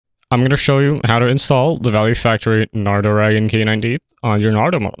I'm going to show you how to install the Value Factory Nardoragon Canine teeth on your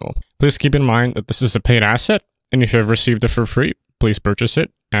Nardo model. Please keep in mind that this is a paid asset, and if you have received it for free, please purchase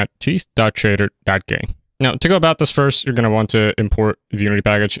it at teeth.trader.k. Now, to go about this first, you're going to want to import the Unity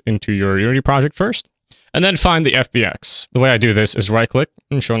package into your Unity project first, and then find the FBX. The way I do this is right-click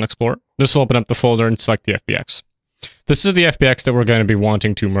and show and export. This will open up the folder and select the FBX. This is the FBX that we're going to be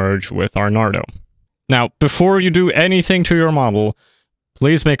wanting to merge with our Nardo. Now, before you do anything to your model,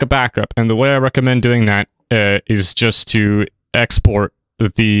 please make a backup, and the way I recommend doing that is just to export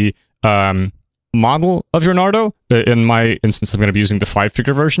the model of your Nardo. In my instance, I'm going to be using the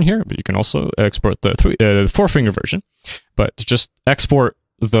 5-finger version here, but you can also export the 4-finger version. But just export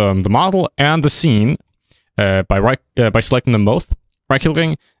the model and the scene by selecting them both,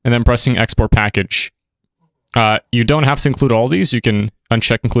 right-clicking, and then pressing Export Package. You don't have to include all these. You can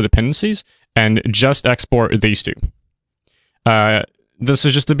uncheck Include Dependencies and just export these two. This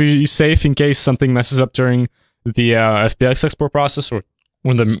is just to be safe in case something messes up during the FBX export process or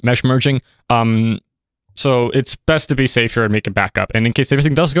when the mesh merging. So it's best to be safe here and make a backup. And in case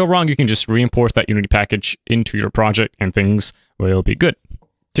everything does go wrong, you can just re-import that Unity package into your project and things will be good.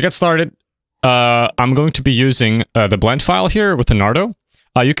 To get started, I'm going to be using the blend file here with the Nardo.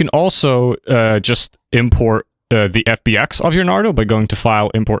 You can also just import the FBX of your Nardo by going to File,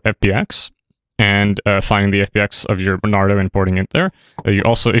 Import FBX, and finding the FBX of your Nardo, importing it there. You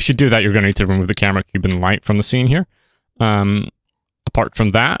also, if you do that, you're going to need to remove the camera cube and light from the scene here. Apart from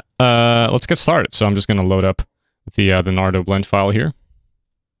that, let's get started. So I'm just going to load up the Nardo blend file here.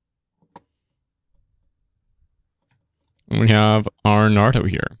 We have our Nardo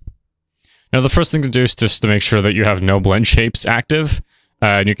here. Now, the first thing to do is just to make sure that you have no blend shapes active.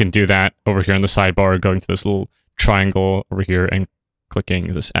 And you can do that over here in the sidebar, going to this little triangle over here and clicking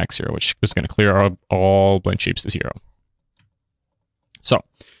this X here, which is going to clear all blend shapes to 0. So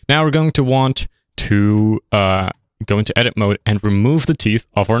now we're going to want to go into edit mode and remove the teeth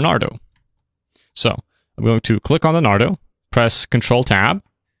of our Nardo. So I'm going to click on the Nardo, press Control Tab,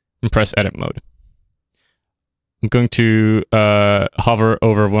 and press edit mode. I'm going to hover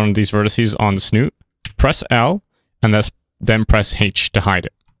over one of these vertices on the snoot, press L, and then press H to hide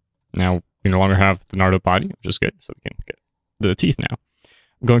it. Now we no longer have the Nardo body, which is good, so we can get the teeth now.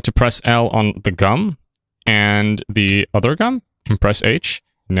 I'm going to press L on the gum and the other gum, and press H.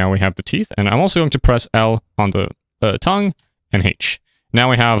 Now we have the teeth, and I'm also going to press L on the tongue and H.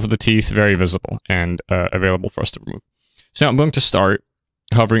 Now we have the teeth very visible and available for us to remove. So now I'm going to start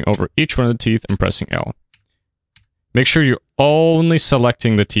hovering over each one of the teeth and pressing L. Make sure you're only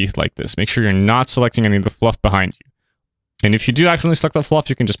selecting the teeth like this. Make sure you're not selecting any of the fluff behind you. And if you do accidentally select the fluff,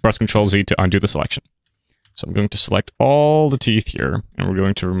 you can just press Ctrl Z to undo the selection. So I'm going to select all the teeth here, and we're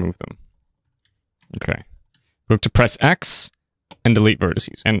going to remove them. Okay. I'm going to press X and delete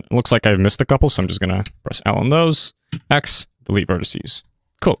vertices. And it looks like I've missed a couple, so I'm just going to press L on those. X, delete vertices.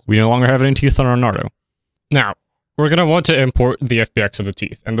 Cool. We no longer have any teeth on our Nardo. Now, we're going to want to import the FBX of the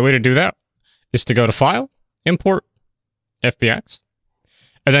teeth. And the way to do that is to go to File, Import, FBX,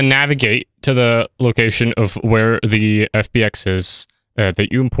 and then navigate to the location of where the FBX is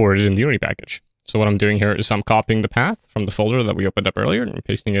that you imported in the Unity package. So what I'm doing here is I'm copying the path from the folder that we opened up earlier and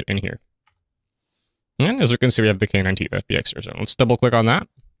pasting it in here. And as you can see, we have the canine teeth FBX here. So let's double click on that,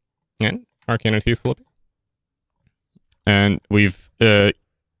 and our canine teeth will appear. And we've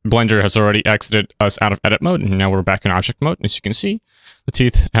Blender has already exited us out of edit mode, and now we're back in object mode. As you can see, the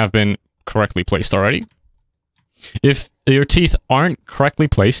teeth have been correctly placed already. If your teeth aren't correctly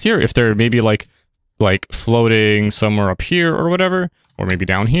placed here, if they're maybe like floating somewhere up here or whatever, or maybe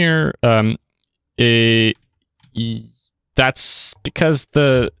down here, that's because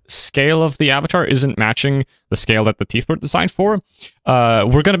the scale of the avatar isn't matching the scale that the teeth were designed for.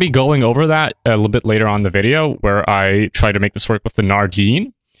 We're going to be going over that a little bit later on in the video, where I try to make this work with the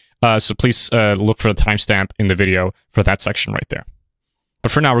Nardyeen. So please look for the timestamp in the video for that section right there.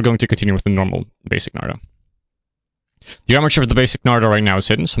 But for now, we're going to continue with the normal basic Nardo. The armature of the basic Nardo right now is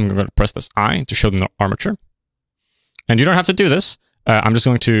hidden, so I'm going to press this I to show the armature. And you don't have to do this. I'm just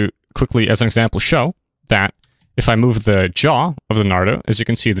going to quickly, as an example, show that if I move the jaw of the Nardo, as you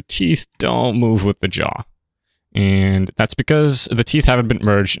can see, the teeth don't move with the jaw. And that's because the teeth haven't been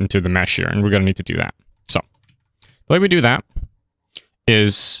merged into the mesh here, and we're going to need to do that. So, the way we do that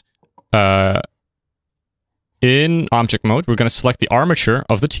is in object mode, we're going to select the armature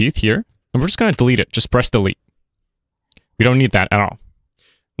of the teeth here, and we're just going to delete it. Just press delete. We don't need that at all.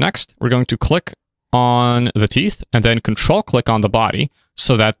 Next, we're going to click on the teeth and then control click on the body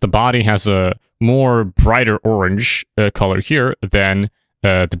so that the body has a more brighter orange color here than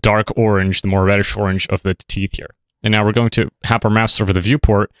the dark orange, the more reddish orange of the teeth here. And now we're going to have our mouse over the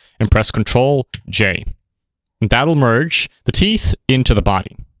viewport and press Control J. And that'll merge the teeth into the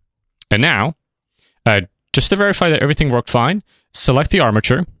body. And now, just to verify that everything worked fine, select the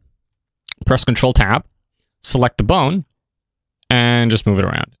armature, press Control Tab, select the bone, and just move it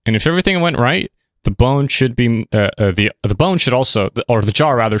around. And if everything went right, the bone should be the bone should also, or the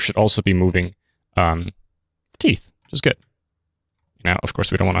jaw rather, should also be moving the teeth, which is good. Now, of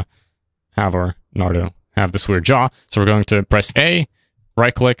course, we don't want to have our Nardo have this weird jaw, so we're going to press A,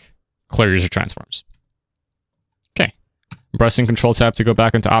 right-click, clear user transforms. Okay, I'm pressing Control Tab to go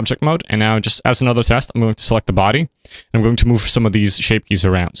back into object mode, and now just as another test, I'm going to select the body, and I'm going to move some of these shape keys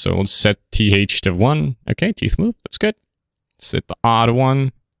around. So let's set TH to 1. Okay, teeth move, that's good. Set the odd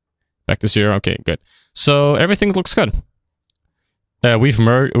 1, back to 0. Okay, good. So everything looks good. We've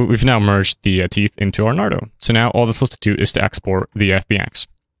now merged the teeth into our Nardo. So now all that's left to do is to export the FBX.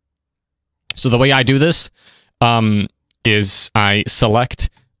 So the way I do this is I select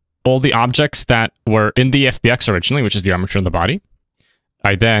all the objects that were in the FBX originally, which is the armature and the body.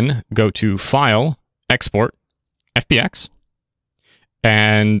 I then go to File, Export, FBX,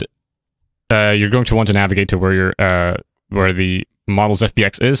 and you're going to want to navigate to where the model's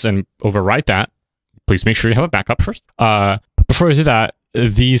FBX is and overwrite that. Please make sure you have a backup first. Before you do that,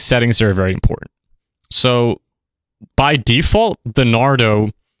 these settings are very important. So by default, the Nardo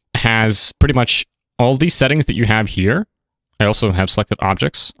has pretty much all these settings that you have here. I also have selected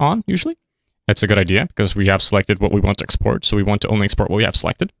objects on, usually. That's a good idea, because we have selected what we want to export, so we want to only export what we have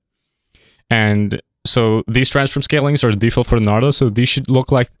selected. And so these transform scalings are the default for the Nardo, so these should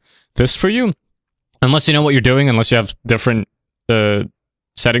look like this for you. Unless you know what you're doing, unless you have different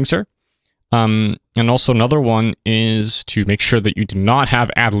settings here. And also another one is to make sure that you do not have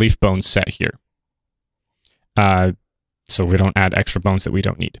add leaf bones set here. So we don't add extra bones that we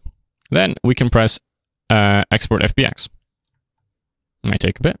don't need. Then we can press Export FBX. It might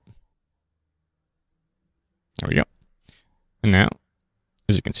take a bit. There we go. And now,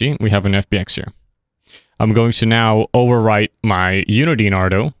 as you can see, we have an FBX here. I'm going to now overwrite my Unity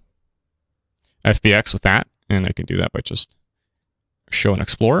Nardo FBX with that, and I can do that by just show an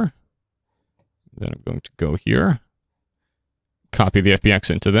Explorer. Then I'm going to go here, copy the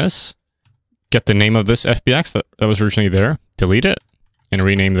FBX into this, get the name of this FBX that was originally there, delete it, and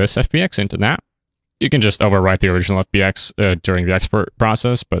rename this FBX into that. You can just overwrite the original FBX during the export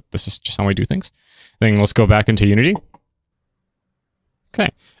process, but this is just how I do things. Then let's go back into Unity. Okay,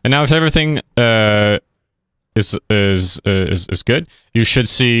 and now if everything is good, you shouldn't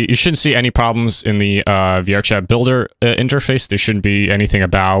see any problems in the VRChat Builder interface. There shouldn't be anything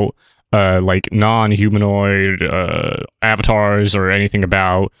about like non-humanoid avatars or anything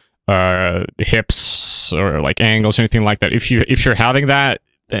about hips or like angles or anything like that. If you're having that,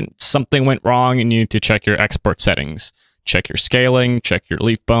 then something went wrong and you need to check your export settings. Check your scaling, check your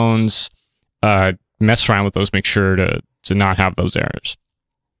leaf bones, mess around with those, make sure to not have those errors.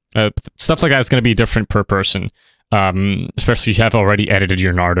 Stuff like that is going to be different per person, especially if you have already edited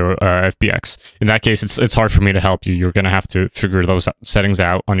your Nardo FBX. In that case, it's hard for me to help you. You're going to have to figure those settings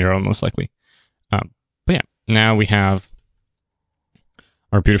out on your own, most likely. But yeah, now we have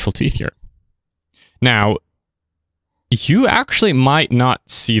our beautiful teeth here. Now, you actually might not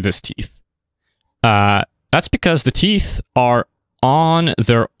see this teeth. That's because the teeth are on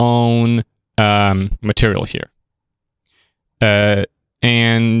their own material here.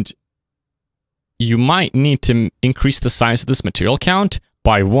 And you might need to increase the size of this material count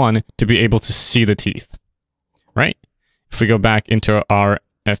by 1 to be able to see the teeth, right? If we go back into our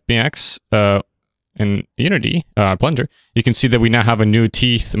FBX in Unity, Blender, you can see that we now have a new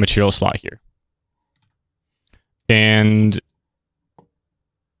teeth material slot here. And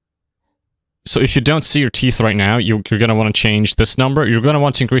so if you don't see your teeth right now, you're going to want to change this number. You're going to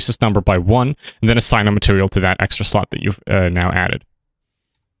want to increase this number by 1, and then assign a material to that extra slot that you've now added.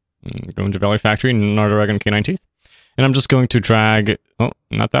 Go into Valley Factory, Nardoragon Canine teeth. And I'm just going to drag, oh,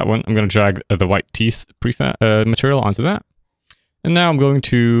 not that one. I'm going to drag the white teeth material onto that. And now I'm going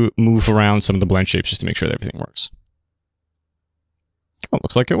to move around some of the blend shapes just to make sure that everything works. Oh,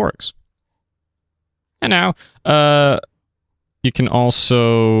 looks like it works. And now, you can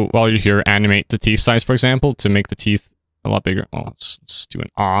also, while you're here, animate the teeth size, for example, to make the teeth a lot bigger. Well, let's do an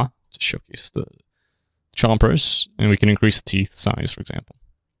ah to showcase the chompers, and we can increase the teeth size, for example.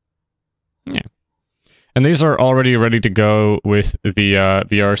 Yeah. And these are already ready to go with the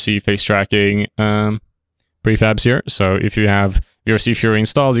VRC face tracking prefabs here. So if you have VRC Fury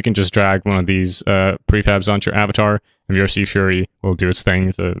installed, you can just drag one of these prefabs onto your avatar, and VRC Fury will do its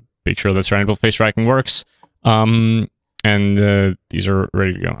thing to make sure that surroundable face tracking works. And these are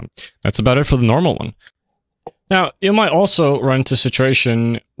ready to go. That's about it for the normal one. Now, you might also run into a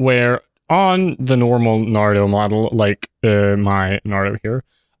situation where on the normal Nardo model, like my Nardo here,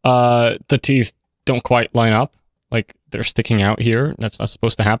 the teeth don't quite line up. Like, they're sticking out here. That's not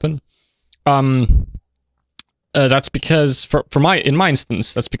supposed to happen. That's because, in my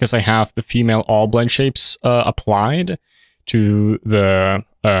instance, that's because I have the female all blend shapes applied to the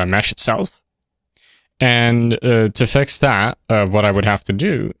mesh itself. And to fix that, what I would have to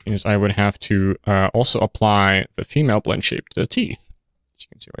do is I would have to also apply the female blend shape to the teeth, as you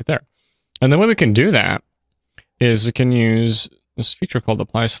can see right there. And the way we can do that is we can use this feature called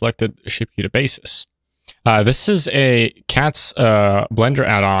Apply Selected Shape Key to Basis. This is a Cat's Blender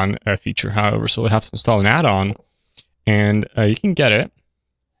add-on feature, however, so we'll have to install an add-on, and you can get it.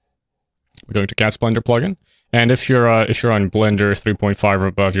 We're going to Cat's Blender plugin. And if you're on Blender 3.5 or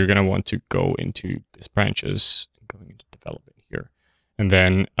above, you're going to want to go into these branches, going into development here, and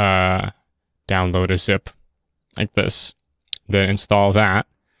then download a zip like this. Then install that.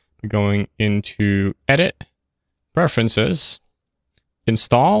 We're going into Edit, Preferences,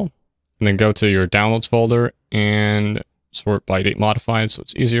 Install, and then go to your Downloads folder and sort by date modified, so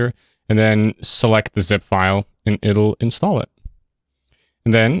it's easier. And then select the zip file, and it'll install it.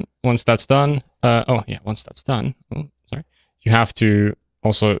 And then once that's done, once that's done, you have to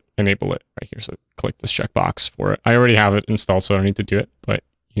also enable it right here. So click this checkbox for it. I already have it installed, so I don't need to do it, but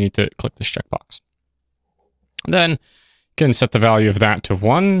you need to click this checkbox. And then you can set the value of that to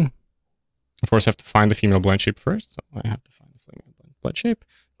 1. Of course, I have to find the female blend shape first. So I have to find the female blend shape.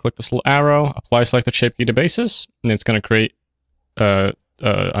 Click this little arrow, apply selected shape key to basis, and it's going to create an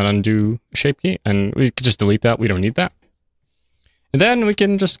undo shape key. And we could just delete that. We don't need that. And then we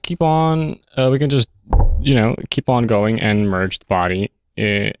can just keep on, keep on going and merge the body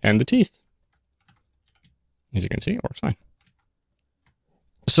and the teeth. As you can see, it works fine.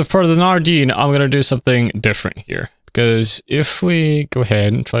 So for the Nardyeen, I'm going to do something different here. Because if we go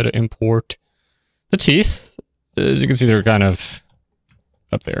ahead and try to import the teeth, as you can see, they're kind of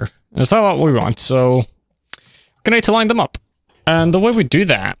up there. That's not what we want, so we're going to need to line them up. And the way we do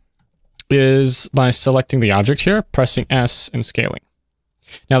that is by selecting the object here, pressing S, and scaling.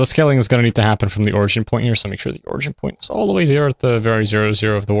 Now the scaling is going to need to happen from the origin point here, so make sure the origin point is all the way there at the very 0,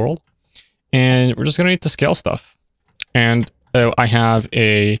 0 of the world. And we're just going to need to scale stuff. And I have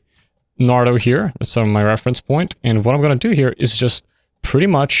a Nardo here, that's on my reference point, and what I'm going to do here is just pretty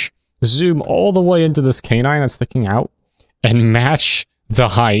much zoom all the way into this canine that's sticking out and match the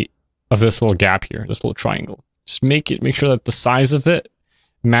height of this little gap here, this little triangle. Just make sure that the size of it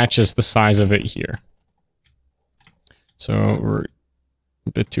matches the size of it here. So we're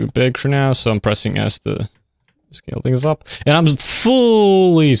a bit too big for now, so I'm pressing S to scale things up. And I'm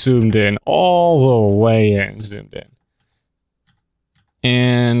fully zoomed in, all the way in, zoomed in.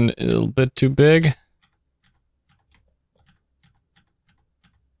 And a little bit too big.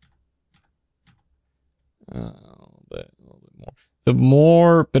 A little bit more. The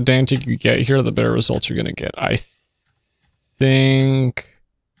more pedantic you get here, the better results you're going to get. I think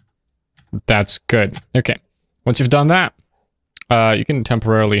that's good. Okay, once you've done that, you can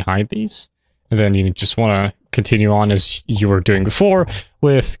temporarily hide these, and then you just want to continue on as you were doing before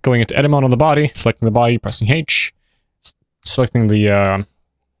with going into edit mode on the body, selecting the body, pressing H, selecting the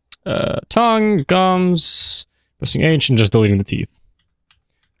tongue, gums, pressing H, and just deleting the teeth.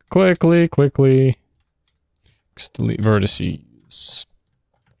 Quickly. Just delete vertices.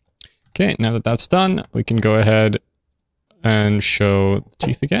 Okay, now that that's done, we can go ahead and show the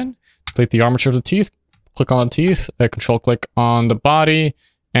teeth again. Delete the armature of the teeth, click on the teeth, control click on the body,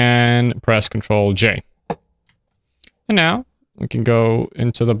 and press Control J. And now we can go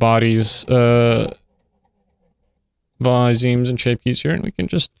into the body's volumes and shape keys here, and we can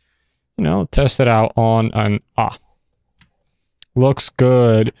just, test it out on an looks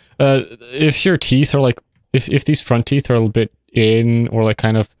good. If your teeth are like, if these front teeth are a little bit in or like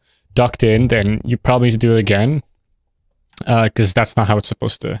kind of ducked in, then you probably need to do it again. Because that's not how it's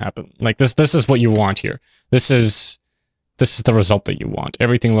supposed to happen. Like this is what you want here. This is the result that you want.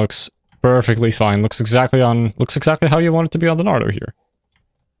 Everything looks perfectly fine. Looks exactly how you want it to be on the Nardo here.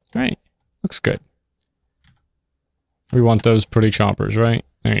 Right? Looks good. We want those pretty chompers, right?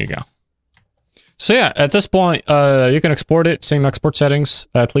 There you go. So yeah, at this point, you can export it. Same export settings,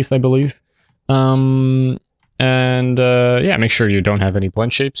 at least I believe. Yeah, make sure you don't have any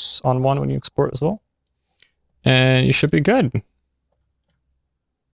blend shapes on one when you export as well. And you should be good.